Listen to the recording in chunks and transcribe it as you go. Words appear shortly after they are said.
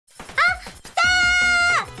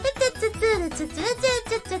右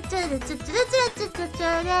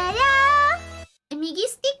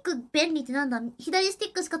スティック便利ってなんだ？左スティ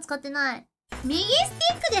ックしか使ってない。右ステ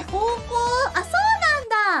ィックで方向、あ、そう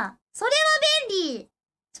なんだ。それは便利。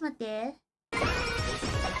ちょっと待って。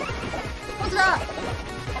ほんとだ。ほん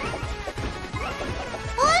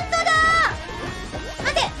とだ。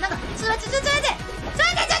待って、なんか、ちょっと待って、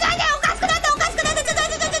おかしくなった、ちょっと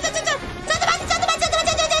待って、待って、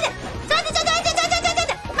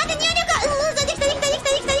入力、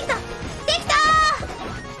出てきた、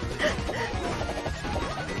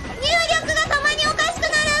入力がたまにおかしくな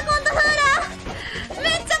る、コントローラー。め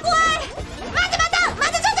っちゃ怖い。待って、ち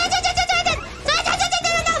ょっと待って、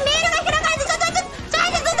メールが開かれて、ど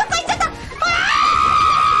こ行っちゃった。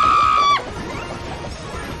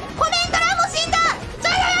コメント欄も死んだ。ま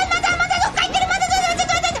だどっか行ってる。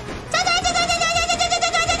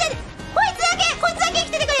こいつだけ生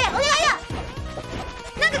きててくれ。お願いだ。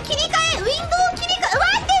なんか切り替え、ウィンドウ切り替え、待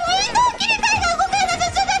って、ウィンドウ切り替えが動くよな。ち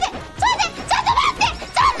ょっと待ってって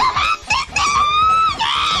ふ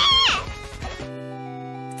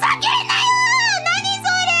ざけんなよ。何そ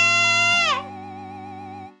れ。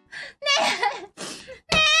ねえ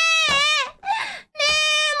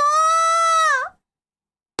も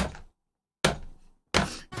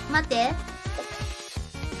う待って。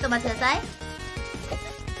ちょっと待ってください。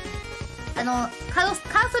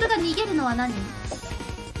カーソルが逃げるのは何？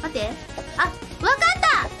待って。あ、わかった。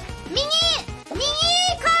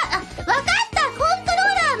わかった。コントロー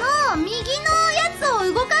ラーの右のやつ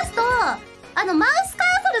を動かすと、マウスカー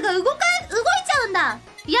ソルが動いちゃうんだ。やめ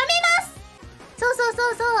ます。そう。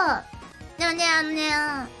でもね、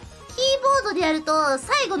キーボードでやると、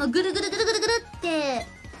最後のぐるぐるって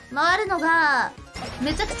回るのが、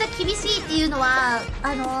めちゃくちゃ厳しいっていうのは、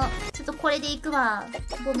ちょっとこれでいくわ。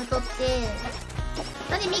ボム取って。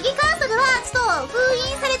右カーソルはちょっと封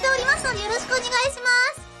印されておりますのでよろしくお願いしま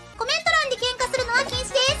す。コメント欄で喧嘩するのは禁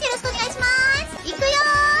止です。よろしくお願いします。いくよ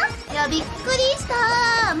ー。いや、びっくりし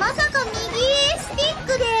た。まさか右スティッ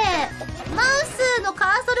クでマウスの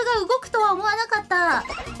カーソルが動くとは思わなかった。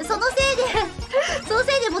そのせい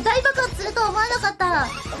でもう大爆発するとは思わなかった。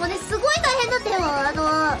もうね、すごい大変だったよ。あ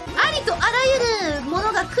りとあらゆるも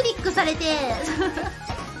のがクリックされて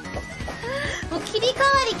もう切り替わ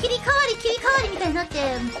りみたいになっ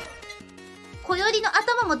て、小よりの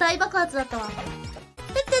頭も大爆発だったわ。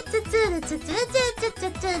ツツツツルツツルツツ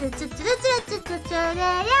ツツルツツルツツツツルや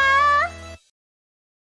ー。